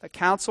that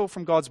counsel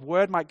from God's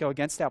word might go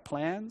against our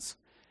plans.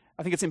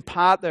 I think it's in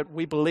part that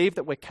we believe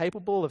that we're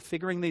capable of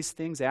figuring these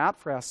things out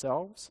for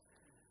ourselves.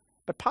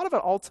 But part of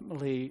it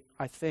ultimately,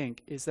 I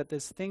think, is that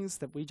there's things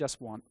that we just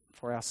want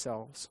for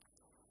ourselves.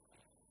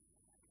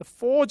 The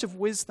forge of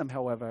wisdom,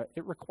 however,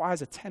 it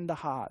requires a tender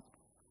heart.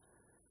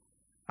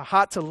 A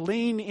heart to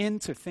lean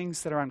into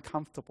things that are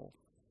uncomfortable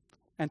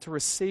and to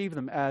receive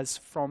them as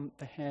from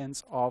the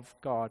hands of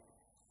God.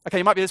 Okay,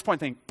 you might be at this point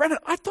thinking, Brendan,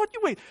 I thought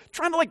you were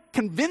trying to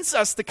convince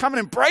us to come and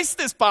embrace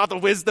this path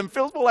of wisdom.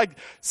 Feels more like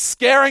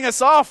scaring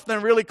us off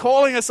than really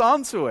calling us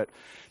onto it.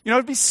 You know,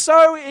 it'd be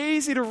so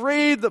easy to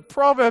read the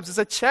Proverbs as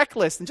a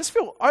checklist and just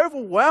feel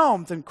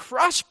overwhelmed and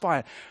crushed by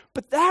it.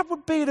 But that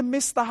would be to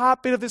miss the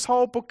heartbeat of this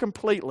whole book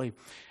completely.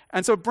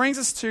 And so it brings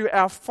us to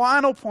our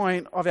final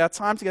point of our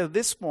time together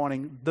this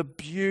morning, the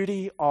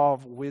beauty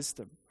of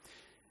wisdom.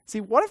 See,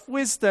 what if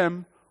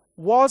wisdom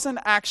wasn't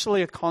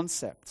actually a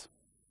concept,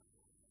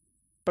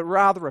 but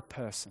rather a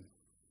person?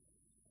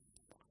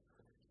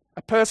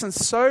 A person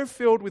so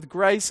filled with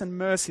grace and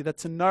mercy that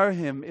to know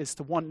him is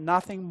to want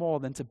nothing more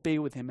than to be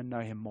with him and know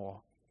him more.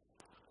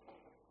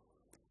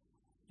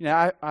 You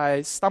know,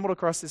 I stumbled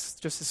across this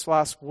just this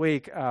last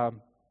week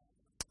from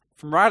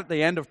right at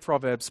the end of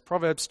Proverbs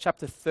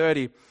chapter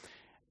 30.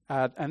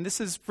 And this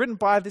is written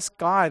by this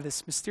guy,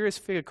 this mysterious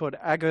figure called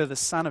Agur, the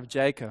son of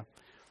Jacob.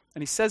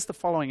 And he says the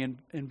following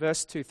in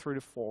verse 2 through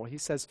to 4. He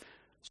says,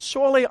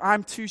 "Surely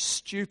I'm too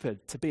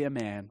stupid to be a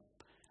man.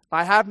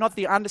 I have not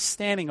the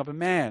understanding of a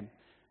man.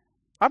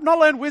 I've not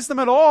learned wisdom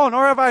at all,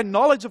 nor have I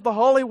knowledge of the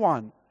Holy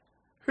One.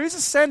 Who's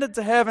ascended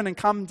to heaven and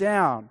come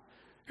down?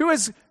 Who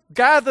has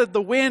gathered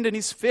the wind in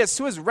his fist?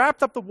 Who has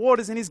wrapped up the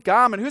waters in his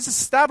garment? Who has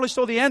established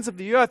all the ends of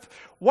the earth?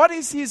 What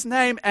is his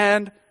name,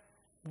 and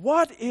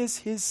what is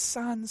his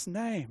son's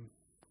name?"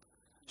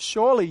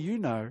 Surely you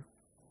know.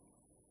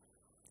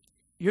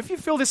 If you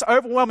feel this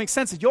overwhelming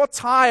sense that you're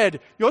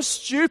tired, you're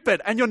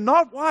stupid, and you're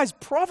not wise,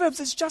 Proverbs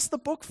is just the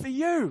book for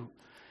you.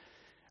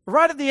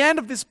 Right at the end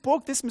of this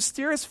book, this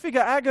mysterious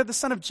figure, Agur, the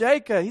son of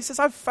Jacob, he says,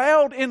 "I've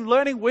failed in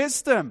learning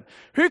wisdom.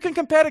 Who can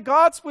compare to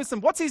God's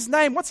wisdom? What's his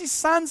name? What's his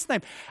son's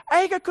name?"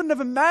 Agur couldn't have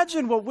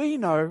imagined what we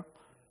know.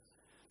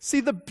 See,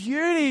 the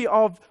beauty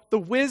of the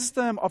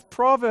wisdom of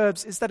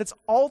Proverbs is that its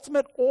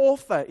ultimate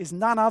author is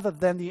none other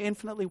than the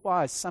infinitely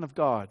wise Son of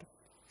God.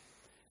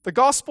 The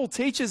gospel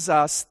teaches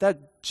us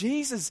that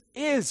Jesus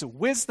is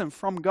wisdom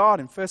from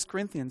God in 1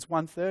 Corinthians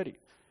 1:30.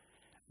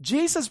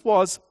 Jesus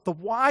was the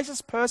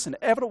wisest person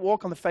ever to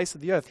walk on the face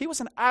of the earth. He was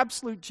an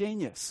absolute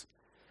genius.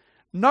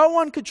 No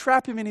one could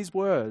trap him in his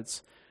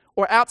words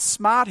or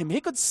outsmart him.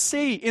 He could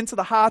see into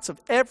the hearts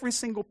of every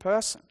single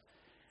person.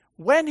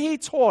 When he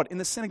taught in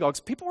the synagogues,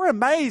 people were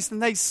amazed,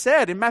 and they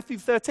said in Matthew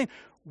 13,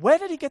 "Where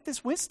did he get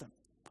this wisdom?"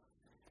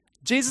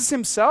 Jesus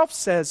himself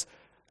says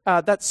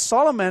that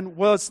Solomon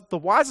was the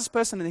wisest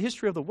person in the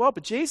history of the world,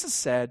 but Jesus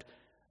said,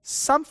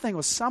 "Something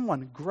or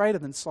someone greater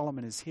than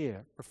Solomon is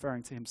here,"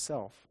 referring to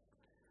himself.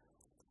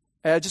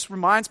 It just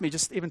reminds me,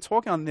 just even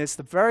talking on this,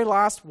 the very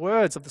last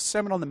words of the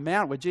Sermon on the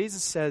Mount, where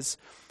Jesus says,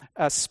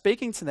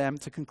 speaking to them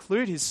to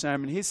conclude his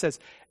sermon, he says,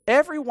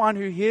 "Everyone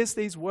who hears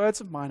these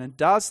words of mine and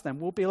does them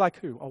will be like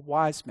who? A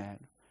wise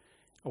man.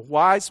 A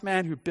wise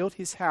man who built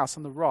his house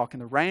on the rock,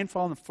 and the rain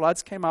fell and the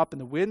floods came up and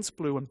the winds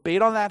blew and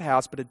beat on that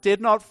house, but it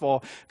did not fall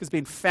because it's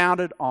been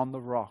founded on the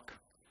rock."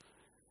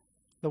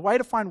 The way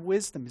to find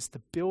wisdom is to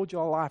build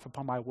your life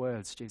upon my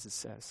words, Jesus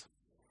says.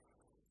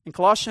 In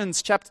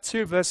Colossians chapter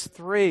 2, verse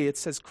 3, it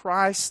says,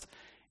 "Christ,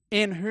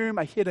 in whom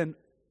are hidden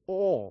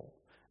all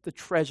the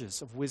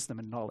treasures of wisdom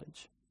and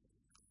knowledge."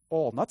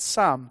 All, not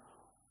some,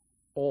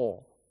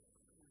 all.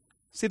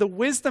 See, the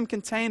wisdom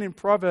contained in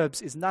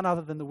Proverbs is none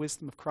other than the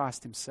wisdom of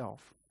Christ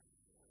himself.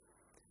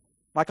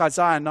 Like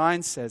Isaiah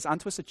 9 says,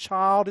 "Unto us a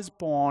child is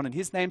born, and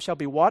his name shall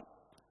be" what?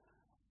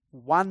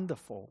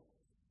 "Wonderful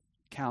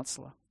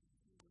Counselor."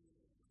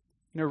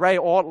 Ray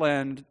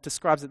Ortlund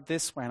describes it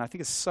this way, and I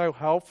think it's so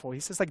helpful. He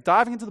says, like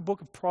diving into the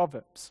book of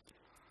Proverbs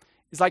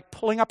is like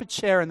pulling up a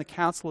chair in the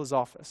counselor's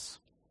office,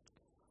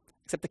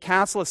 except the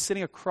counselor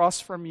sitting across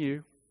from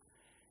you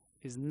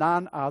is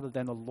none other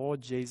than the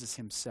Lord Jesus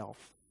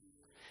himself.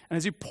 And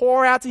as you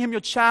pour out to him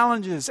your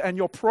challenges and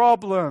your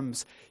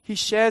problems, he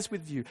shares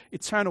with you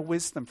eternal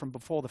wisdom from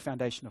before the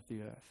foundation of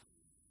the earth.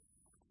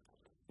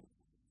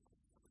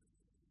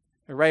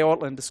 Ray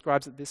Ortlund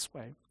describes it this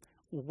way: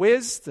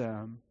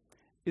 wisdom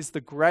is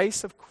the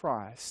grace of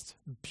Christ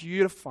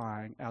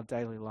beautifying our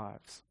daily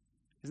lives.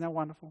 Isn't that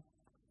wonderful?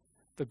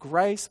 The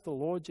grace of the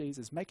Lord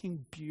Jesus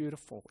making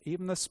beautiful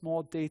even the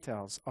small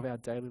details of our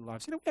daily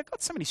lives. We've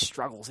got so many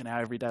struggles in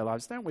our everyday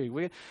lives, don't we?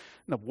 We're in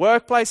the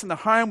workplace, in the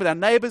home, with our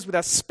neighbors, with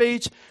our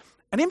speech.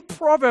 And in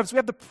Proverbs, we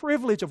have the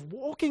privilege of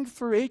walking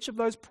through each of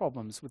those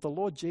problems with the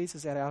Lord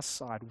Jesus at our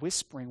side,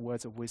 whispering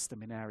words of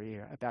wisdom in our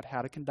ear about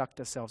how to conduct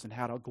ourselves and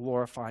how to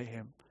glorify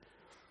him.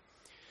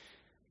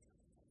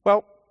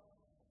 Well,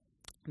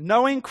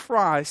 knowing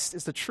Christ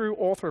is the true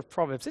author of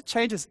Proverbs, it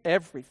changes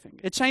everything.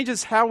 It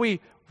changes how we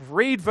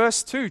read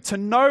verse 2, to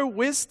know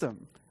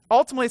wisdom.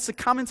 Ultimately, it's to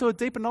come into a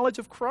deeper knowledge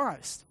of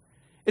Christ.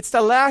 It's to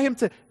allow him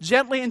to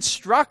gently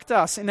instruct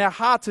us in our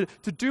heart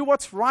to do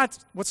what's right,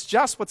 what's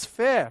just, what's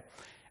fair.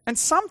 And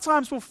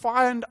sometimes we'll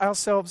find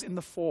ourselves in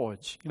the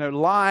forge,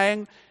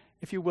 lying,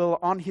 if you will,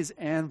 on his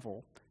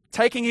anvil,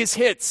 taking his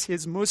hits,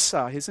 his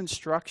musa, his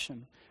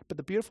instruction. But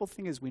the beautiful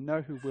thing is we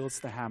know who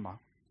wields the hammer.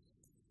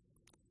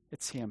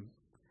 It's him.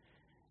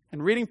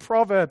 And reading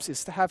Proverbs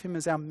is to have him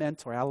as our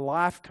mentor, our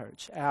life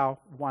coach, our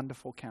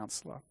wonderful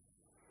counselor.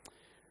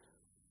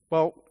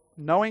 Well,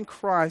 knowing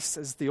Christ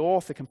as the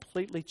author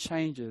completely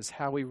changes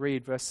how we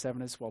read verse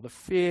 7 as well. The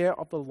fear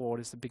of the Lord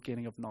is the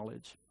beginning of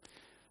knowledge.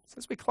 So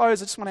as we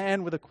close, I just want to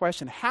end with a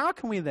question. How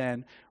can we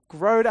then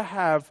grow to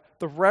have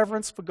the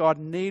reverence for God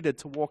needed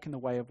to walk in the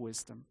way of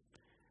wisdom?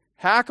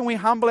 How can we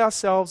humble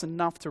ourselves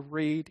enough to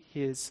read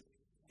his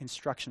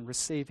instruction,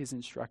 receive his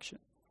instruction?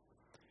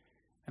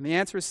 And the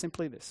answer is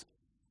simply this.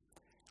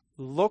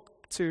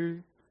 Look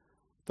to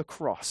the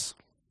cross,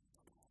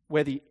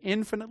 where the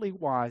infinitely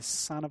wise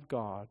Son of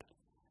God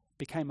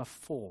became a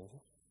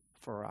fool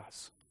for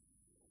us.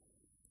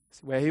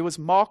 Where he was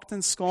mocked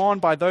and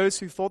scorned by those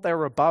who thought they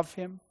were above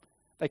him.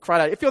 They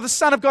cried out, "If you're the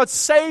Son of God,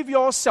 save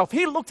yourself."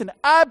 He looked an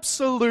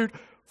absolute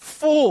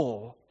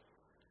fool.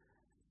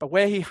 But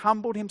where he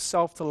humbled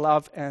himself to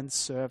love and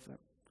serve them.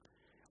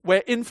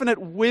 Where infinite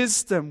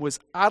wisdom was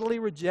utterly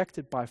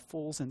rejected by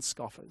fools and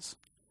scoffers.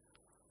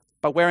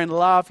 But where in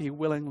love he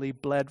willingly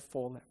bled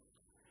for them.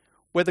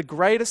 Where the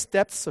greatest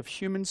depths of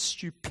human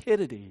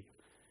stupidity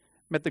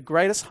met the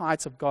greatest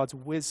heights of God's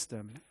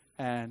wisdom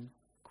and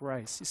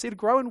grace. You see, to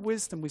grow in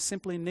wisdom, we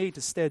simply need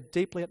to stare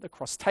deeply at the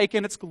cross, take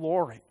in its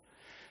glory,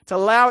 to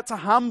allow it to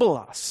humble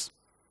us.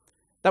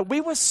 That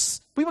we were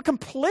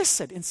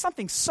complicit in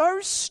something so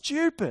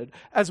stupid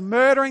as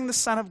murdering the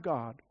Son of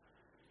God.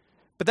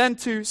 But then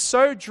to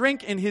so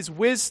drink in his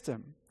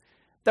wisdom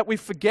that we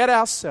forget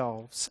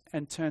ourselves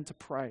and turn to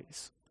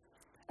praise.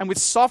 And with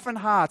softened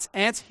hearts,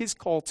 answer his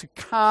call to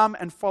come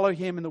and follow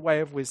him in the way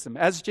of wisdom.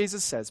 As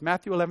Jesus says,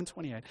 Matthew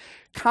 11:28,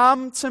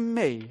 "Come to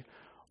me,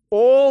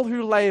 all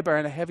who labor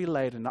and are heavy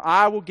laden,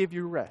 I will give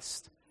you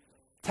rest.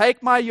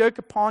 Take my yoke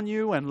upon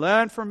you and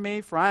learn from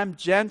me, for I am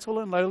gentle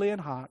and lowly in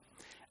heart,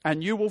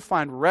 and you will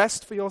find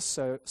rest for your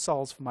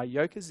souls, for my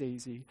yoke is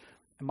easy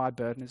and my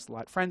burden is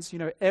light." Friends,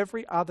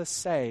 every other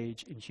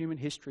sage in human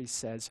history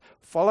says,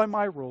 "Follow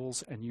my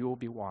rules and you will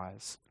be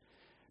wise."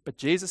 But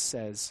Jesus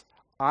says,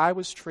 "I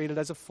was treated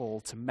as a fool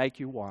to make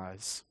you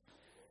wise.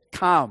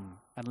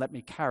 Come and let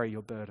me carry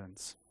your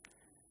burdens."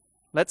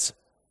 Let's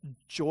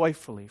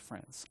joyfully,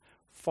 friends,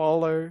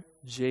 follow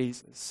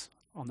Jesus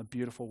on the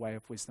beautiful way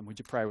of wisdom. Would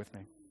you pray with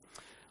me?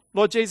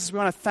 Lord Jesus, we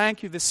want to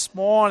thank you this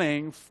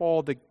morning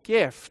for the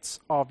gifts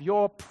of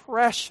your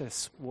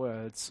precious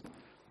words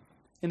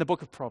in the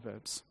book of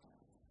Proverbs.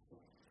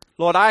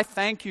 Lord, I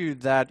thank you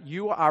that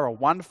you are a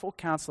wonderful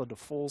counselor to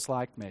fools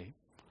like me.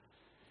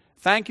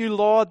 Thank you,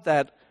 Lord,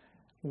 that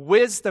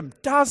wisdom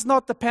does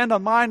not depend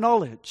on my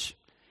knowledge.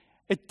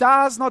 It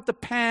does not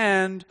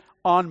depend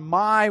on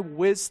my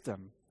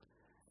wisdom.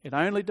 It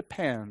only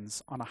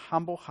depends on a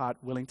humble heart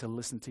willing to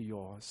listen to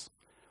yours.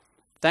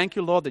 Thank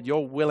you, Lord, that you're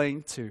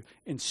willing to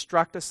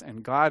instruct us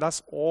and guide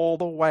us all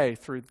the way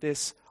through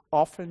this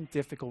often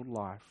difficult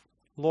life.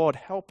 Lord,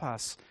 help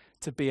us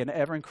to be an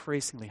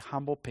ever-increasingly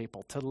humble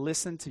people, to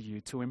listen to you,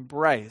 to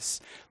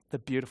embrace the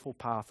beautiful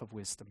path of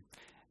wisdom.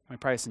 And we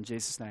pray this in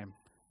Jesus' name.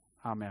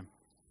 Amen.